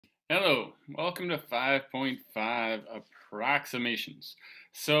Hello, welcome to 5.5 approximations.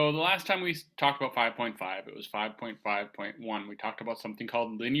 So the last time we talked about 5.5, it was 5.5.1. We talked about something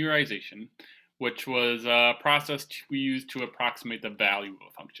called linearization, which was a process we used to approximate the value of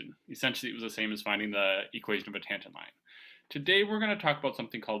a function. Essentially, it was the same as finding the equation of a tangent line. Today we're going to talk about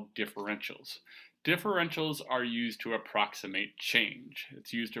something called differentials. Differentials are used to approximate change.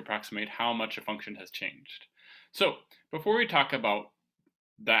 It's used to approximate how much a function has changed. So before we talk about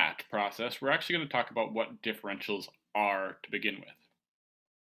that process, we're actually going to talk about what differentials are to begin with.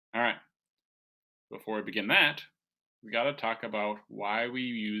 All right, before we begin that, we got to talk about why we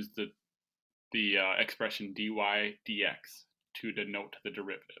use the expression dy dx to denote the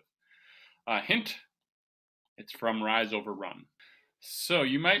derivative. Hint, it's from rise over run. So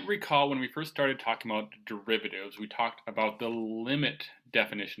you might recall when we first started talking about derivatives, we talked about the limit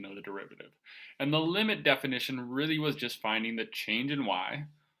definition of the derivative. And the limit definition really was just finding the change in y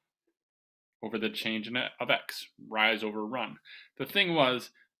over the change of x, rise over run. The thing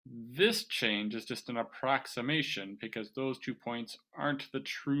was, this change is just an approximation because those 2 points aren't the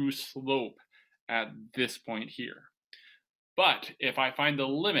true slope at this point here. But if I find the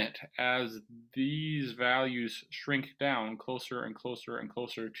limit as these values shrink down closer and closer and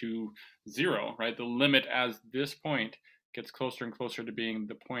closer to 0, right? The limit as this point gets closer and closer to being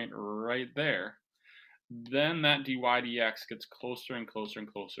the point right there, then that dy dx gets closer and closer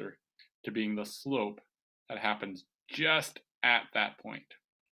and closer to being the slope that happens just at that point.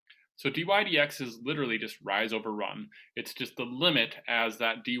 So dy dx is literally just rise over run. It's just the limit as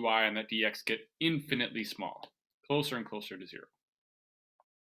that dy and that dx get infinitely small, closer and closer to 0.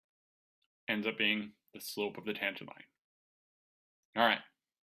 Ends up being the slope of the tangent line. All right.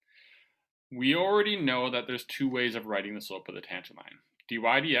 We already know that there's two ways of writing the slope of the tangent line, dy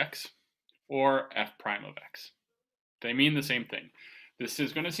dx or f prime of x. They mean the same thing. This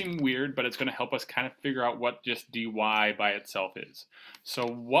is going to seem weird, but it's going to help us kind of figure out what just dy by itself is. So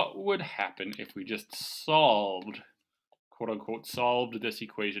what would happen if we just solved, quote unquote, solved this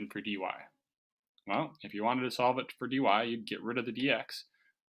equation for dy? Well, if you wanted to solve it for dy, you'd get rid of the dx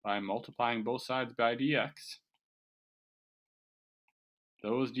by multiplying both sides by dx.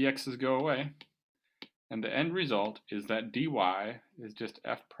 Those dx's go away. And the end result is that dy is just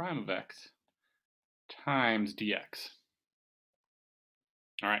f prime of x times dx.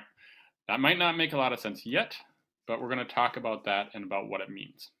 All right, that might not make a lot of sense yet, but we're going to talk about that and about what it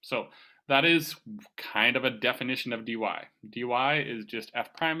means. So that is kind of a definition of dy. dy is just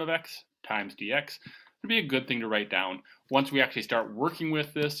f prime of x times dx. It'd be a good thing to write down. Once we actually start working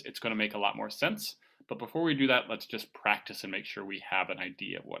with this, it's going to make a lot more sense. But before we do that, let's just practice and make sure we have an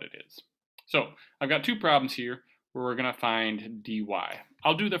idea of what it is. So I've got two problems here where we're going to find dy.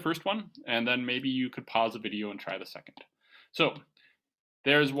 I'll do the first one, and then maybe you could pause the video and try the second. So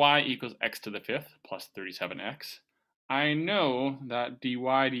there's y equals x to the fifth plus 37x. I know that dy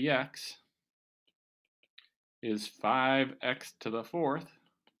dx is 5x to the fourth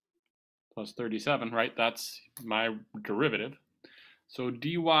plus 37, right? That's my derivative. So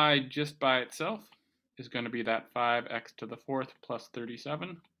dy just by itself is going to be that 5x to the fourth plus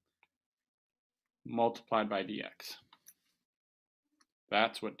 37 multiplied by dx.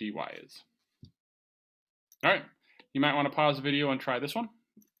 That's what dy is. All right, you might want to pause the video and try this one.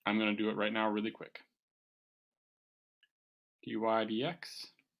 I'm going to do it right now really quick. Dy dx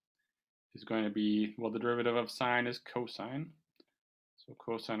is going to be, well, the derivative of sine is cosine. So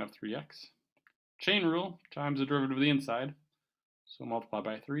cosine of 3x. Chain rule times the derivative of the inside. So multiply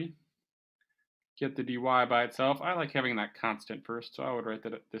by 3. Get the dy by itself. I like having that constant first, so I would write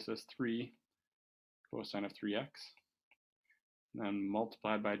that this as 3 cosine of 3x. And then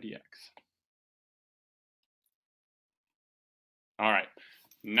multiplied by dx. All right,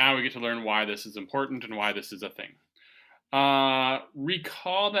 now we get to learn why this is important and why this is a thing.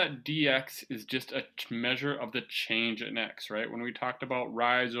 Recall that dx is just a measure of the change in x, right? When we talked about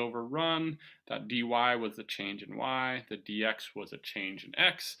rise over run, that dy was the change in y, the dx was a change in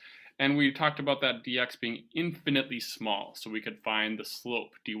x, and we talked about that dx being infinitely small, so we could find the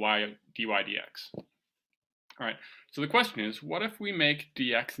slope, dy dx. All right, so the question is, what if we make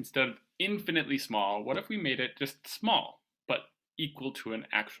dx, instead of infinitely small, what if we made it just small, but equal to an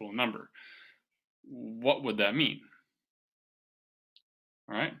actual number? What would that mean?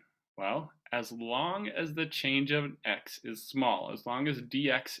 All right, well, as long as the change of x is small, as long as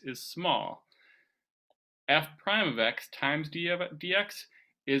dx is small, f prime of x times dx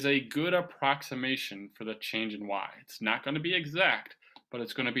is a good approximation for the change in y. It's not going to be exact, but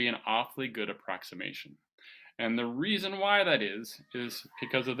it's going to be an awfully good approximation. And the reason why that is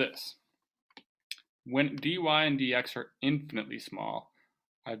because of this. When dy and dx are infinitely small,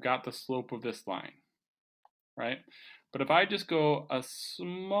 I've got the slope of this line, right? But if I just go a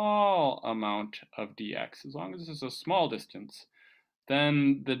small amount of dx, as long as this is a small distance,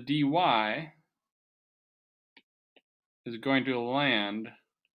 then the dy is going to land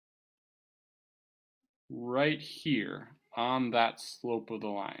right here on that slope of the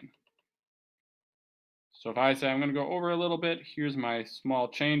line. So if I say I'm going to go over a little bit, here's my small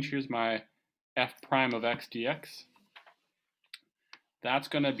change, here's my f prime of x dx. That's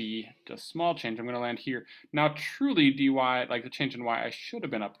going to be just small change. I'm going to land here. Now truly dy, like the change in y, I should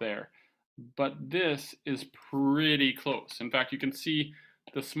have been up there. But this is pretty close. In fact, you can see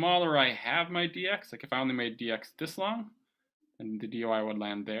the smaller I have my dx, like if I only made dx this long, then the dy would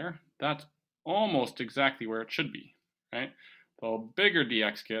land there. That's almost exactly where it should be, right? The bigger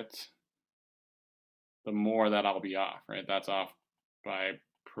dx gets, the more that I'll be off, right? That's off by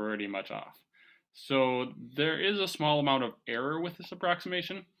pretty much off. So there is a small amount of error with this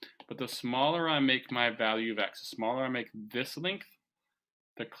approximation, but the smaller I make my value of x, the smaller I make this length,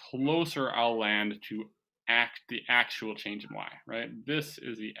 the closer I'll land to the actual change in y, right? This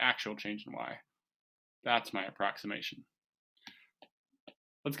is the actual change in y. That's my approximation.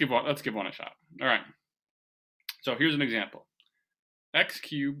 Let's give one a shot. All right. So here's an example. X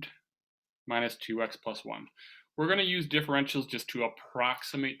cubed minus 2x plus 1. We're going to use differentials just to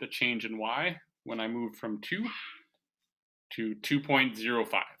approximate the change in y when I move from 2 to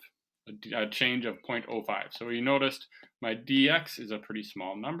 2.05, a change of 0.05. So you noticed my dx is a pretty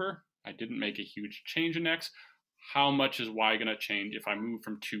small number. I didn't make a huge change in x. How much is y going to change if I move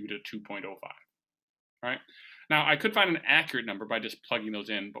from 2 to 2.05? Right? Now, I could find an accurate number by just plugging those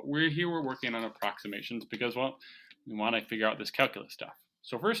in, but we're working on approximations because, well, we want to figure out this calculus stuff.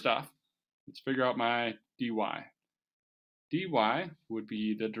 So first off, let's figure out my dy. dy would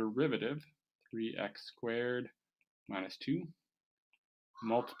be the derivative 3x squared minus 2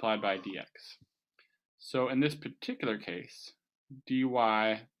 multiplied by dx. So in this particular case, dy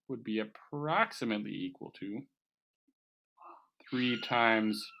would be approximately equal to 3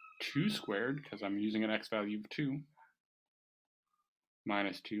 times 2 squared, because I'm using an x value of 2,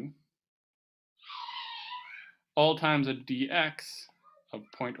 minus 2, all times a dx of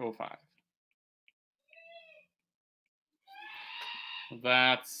 0.05.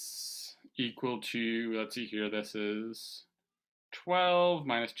 That's equal to, let's see here, this is 12,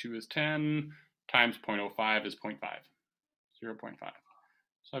 minus 2 is 10, times 0.05 is 0.5, 0.5.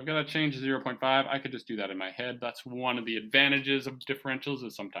 So I've got to change 0.5. I could just do that in my head. That's one of the advantages of differentials,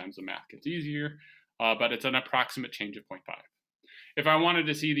 is sometimes the math gets easier, but it's an approximate change of 0.5. If I wanted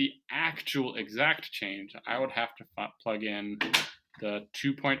to see the actual exact change, I would have to plug in the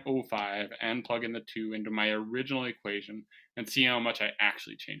 2.05 and plug in the 2 into my original equation and see how much I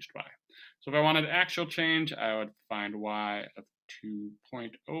actually changed by. So if I wanted actual change, I would find y of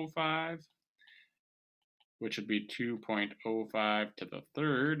 2.05, which would be 2.05 to the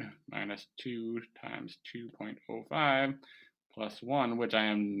third minus 2 times 2.05 plus 1, which I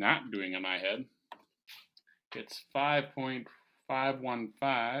am not doing in my head. It's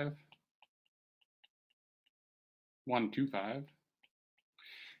 5.515125.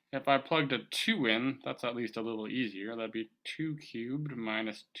 If I plugged a 2 in, that's at least a little easier. That'd be 2 cubed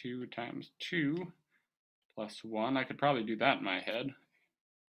minus 2 times 2 plus 1. I could probably do that in my head.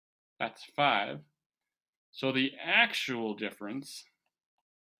 That's 5. So the actual difference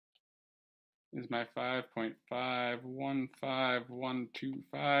is my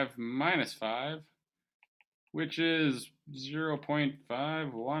 5.515125 minus 5, which is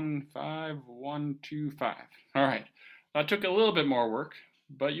 0.515125. All right, that took a little bit more work,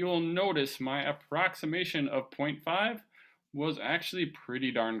 but you'll notice my approximation of 0.5 was actually pretty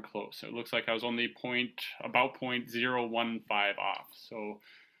darn close. It looks like I was only about 0.015 off, so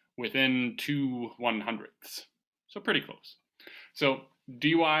within 2/100ths, so pretty close. So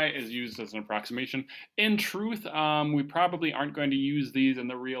dy is used as an approximation. In truth, we probably aren't going to use these in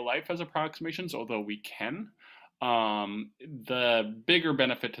the real life as approximations, although we can. The bigger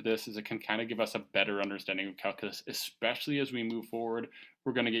benefit to this is it can kind of give us a better understanding of calculus, especially as we move forward.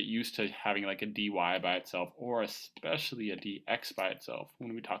 We're going to get used to having like a dy by itself, or especially a dx by itself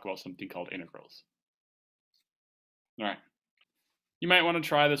when we talk about something called integrals. All right. You might want to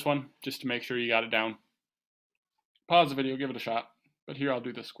try this one just to make sure you got it down. Pause the video, give it a shot, but here I'll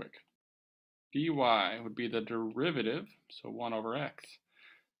do this quick. dy would be the derivative, so 1 over x,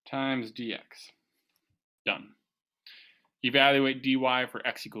 times dx. Done. Evaluate dy for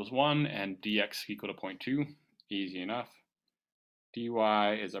x equals 1 and dx equal to 0.2. Easy enough.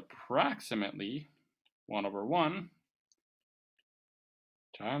 dy is approximately 1 over 1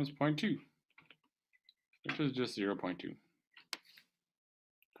 times 0.2, which is just 0.2.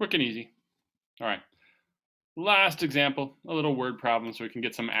 Quick and easy. All right. Last example, a little word problem so we can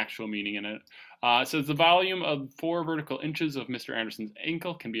get some actual meaning in it. It says the volume of 4 vertical inches of Mr. Anderson's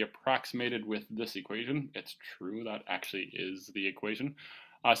ankle can be approximated with this equation. It's true, that actually is the equation.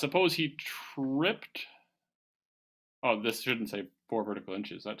 Suppose he tripped. Oh, this shouldn't say 4 vertical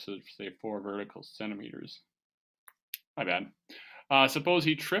inches. That should say 4 vertical centimeters. My bad. Suppose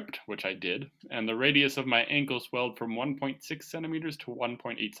he tripped, which I did, and the radius of my ankle swelled from 1.6 centimeters to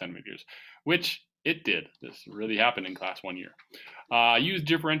 1.8 centimeters, which it did. This really happened in class 1 year. Use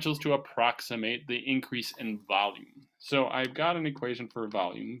differentials to approximate the increase in volume. So I've got an equation for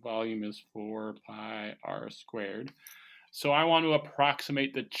volume. Volume is 4 pi r squared. So I want to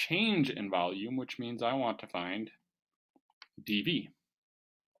approximate the change in volume, which means I want to find dV.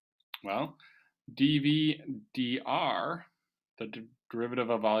 Well, dV dr, the derivative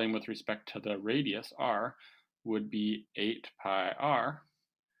of volume with respect to the radius r, would be 8 pi r.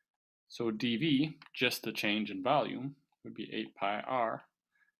 So dV, just the change in volume, would be 8 pi r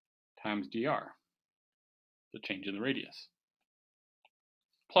times dr, the change in the radius.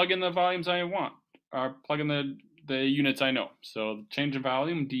 Plug in the volumes I want, or plug in the units I know. So the change in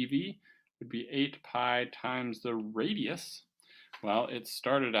volume, dV, would be 8 pi times the radius. Well, it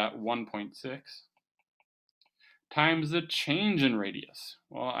started at 1.6 times the change in radius.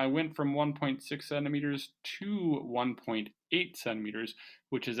 Well, I went from 1.6 centimeters to 1.8 centimeters,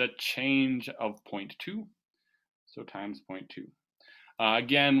 which is a change of 0.2, so times 0.2.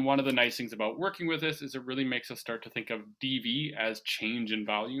 Again, one of the nice things about working with this is it really makes us start to think of dV as change in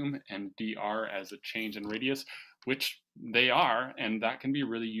volume and dr as a change in radius, which they are, and that can be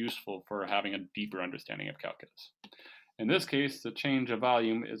really useful for having a deeper understanding of calculus. In this case, the change of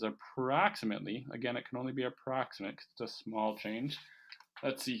volume is approximately, again, it can only be approximate because it's a small change.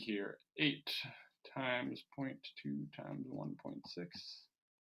 Let's see here, 8 times 0.2 times 1.6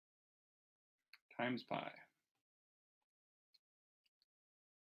 times pi.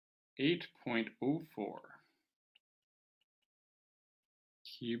 8.04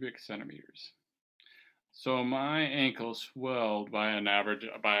 cubic centimeters. So my ankle swelled by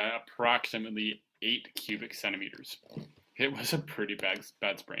approximately 8 cubic centimeters. It was a pretty bad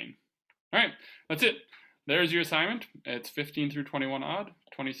sprain. All right, that's it. There's your assignment. It's 15 through 21 odd,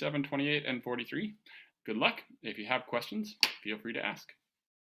 27, 28, and 43. Good luck. If you have questions, feel free to ask.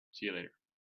 See you later.